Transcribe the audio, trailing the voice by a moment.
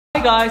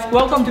Hi guys,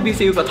 welcome to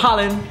BCU Got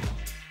Talent.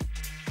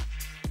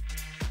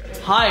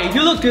 Hi,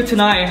 you look good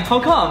tonight.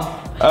 How come?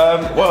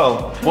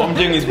 Well, what I'm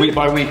doing is week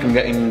by week I'm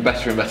getting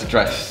better and better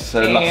dressed.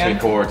 So last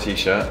week I wore a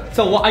t-shirt.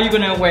 So what are you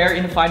gonna wear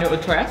in the final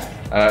dress?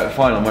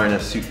 Final, I'm wearing a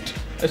suit.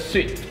 A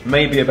suit?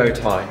 Maybe a bow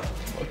tie.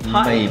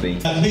 Maybe.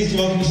 Please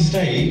welcome to the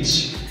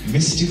stage,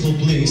 Mystical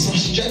Blue /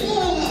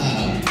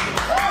 Gemma.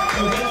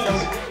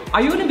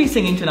 Are you gonna be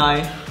singing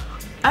tonight?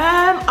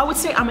 I would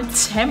say I'm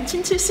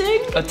attempting to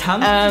sing.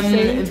 Attempting to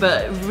sing?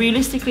 But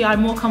realistically,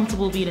 I'm more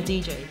comfortable being a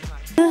DJ.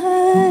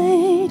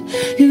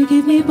 You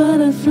give me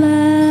butterflies,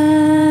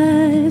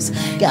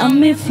 got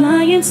me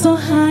flying so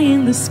high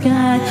in the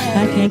sky.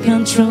 I can't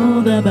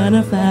control the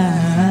butterflies.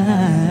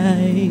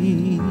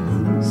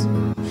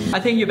 I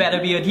think you better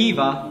be a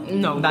diva.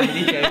 No. Not a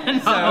DJ.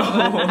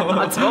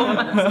 No, at all.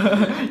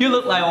 You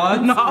look like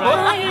one. No.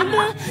 High in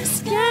the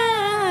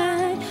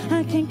sky,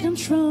 I can't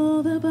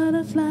control the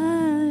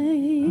butterflies.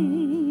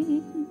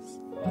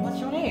 What's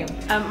your name?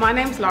 My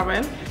name's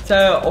Lauren.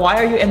 So why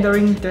are you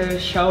entering the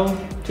show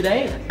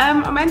today?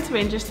 I'm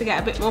entering just to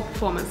get a bit more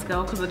performance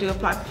skill because I do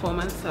apply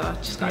performance, so I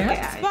just gotta get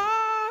at it.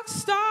 Spark,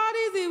 start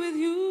easy with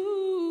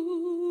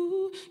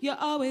you. You're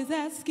always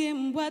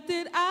asking, what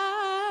did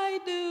I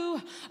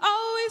do?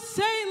 Always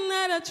saying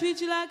that I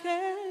treat you like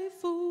a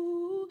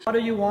fool. What do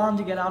you want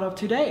to get out of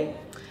today?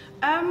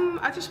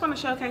 I just want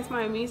to showcase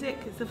my own music.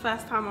 It's the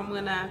first time I'm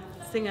gonna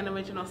sing an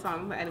original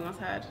song that anyone's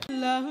heard.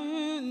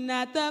 Learn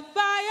that the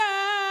fire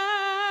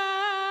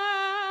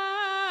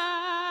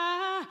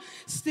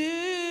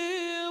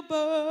still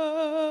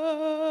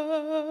burns.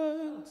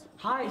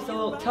 Hi,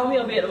 so tell me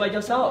a bit about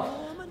yourself.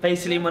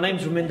 Basically, my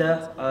name's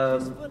Raminda.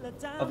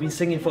 I've been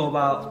singing for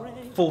about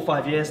 4 or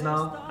 5 years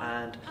now,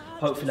 and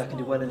hopefully I can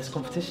do well in this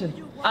competition.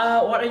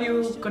 What are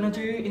you gonna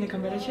do in the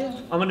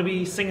competition? I'm gonna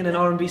be singing an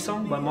R&B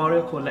song by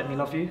Mario called Let Me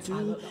Love You.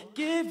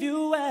 Give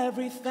you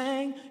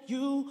everything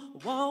you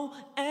want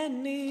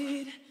and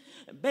need.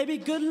 Baby,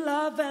 good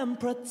love and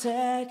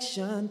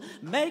protection.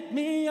 Make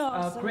me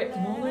your great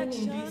moment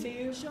in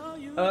BCU?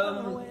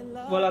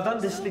 Well, I done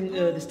this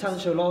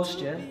talent show last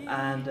year,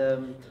 and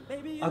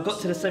I got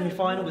to the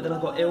semi-final, but then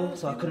I got ill,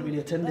 so I couldn't really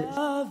attend it.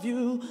 Love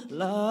you,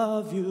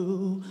 love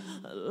you,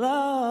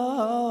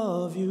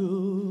 love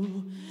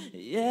you.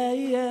 Yeah,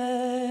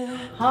 yeah.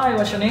 Hi,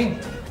 what's your name?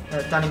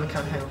 Danny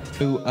McCann-Hale.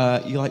 So,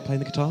 you like playing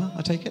the guitar,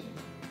 I take it?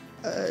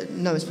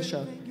 No, it's for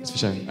show. It's for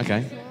show,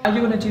 okay. What are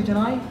you gonna do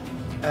tonight?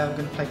 I'm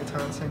gonna play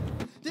guitar and sing.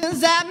 Does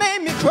that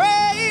make me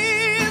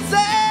crazy?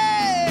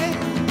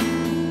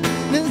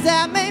 Does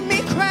that make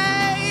me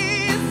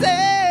crazy?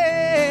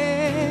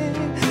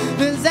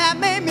 Does that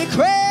make me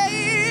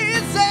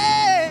crazy?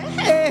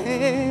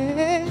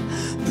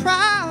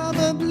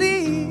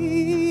 Probably.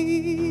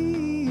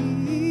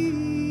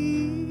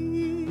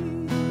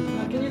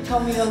 Can you tell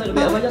me a little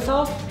bit about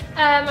yourself?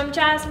 I'm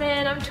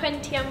Jasmine, I'm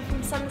 20, I'm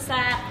from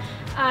Somerset.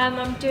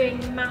 I'm doing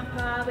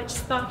MAPA, which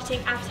is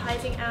marketing,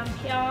 advertising and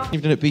PR.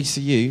 You've done at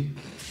BCU.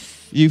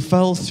 You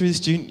fell through the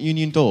student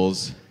union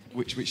doors.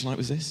 Which night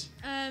was this?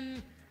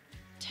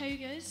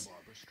 Togas.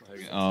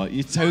 Oh,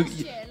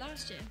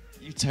 Last year.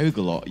 You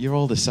toga a lot. You're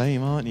all the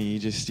same, aren't you? You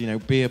just,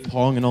 beer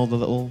pong and all the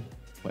little,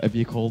 whatever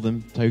you call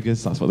them,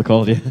 togas. That's what they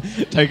called you.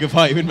 Toga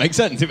party would make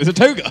sense. It was a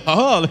toga.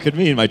 Oh, look at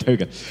me in my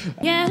toga.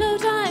 Yellow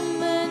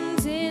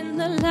diamonds in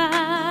the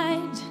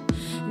light.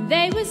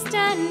 They were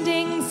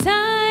standing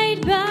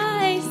side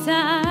by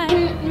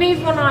side.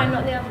 Move one eye,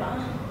 not the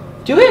other.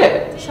 Do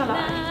it! Shall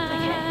I?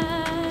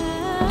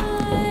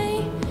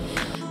 Okay.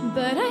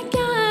 But I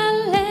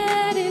can't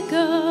let it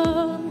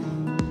go.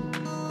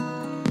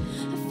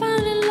 I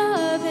found in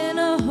love in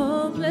a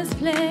hopeless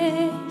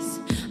place.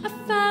 I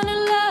found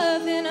in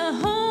love in a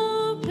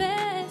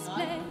hopeless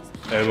place.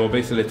 Well,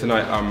 basically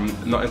tonight I'm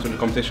not entering the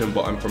competition,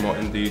 but I'm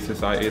promoting the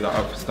society that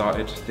I've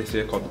started this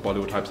year called the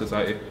Bollywood Hype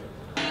Society.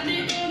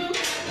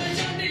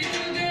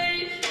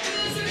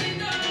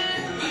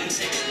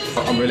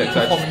 I'm really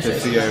excited to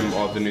see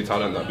all the new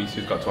talent that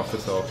BCU's got to offer,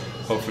 so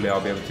hopefully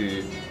I'll be able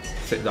to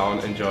sit down,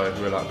 enjoy,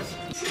 relax.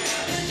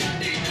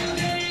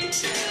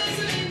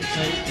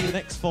 So the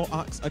next 4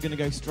 acts are going to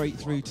go straight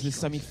through to the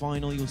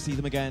semi-final. You'll see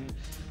them again.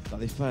 But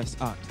the first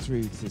act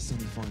through to the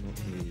semi-final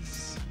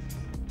is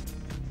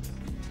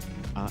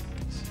Act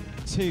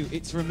 2.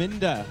 It's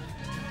Raminda.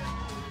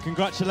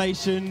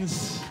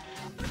 Congratulations.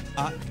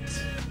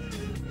 Act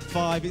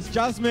 5, it's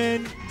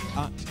Jasmine.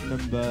 Act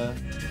number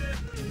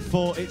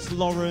 4, it's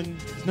Lauren.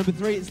 Number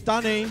 3, it's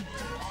Danny.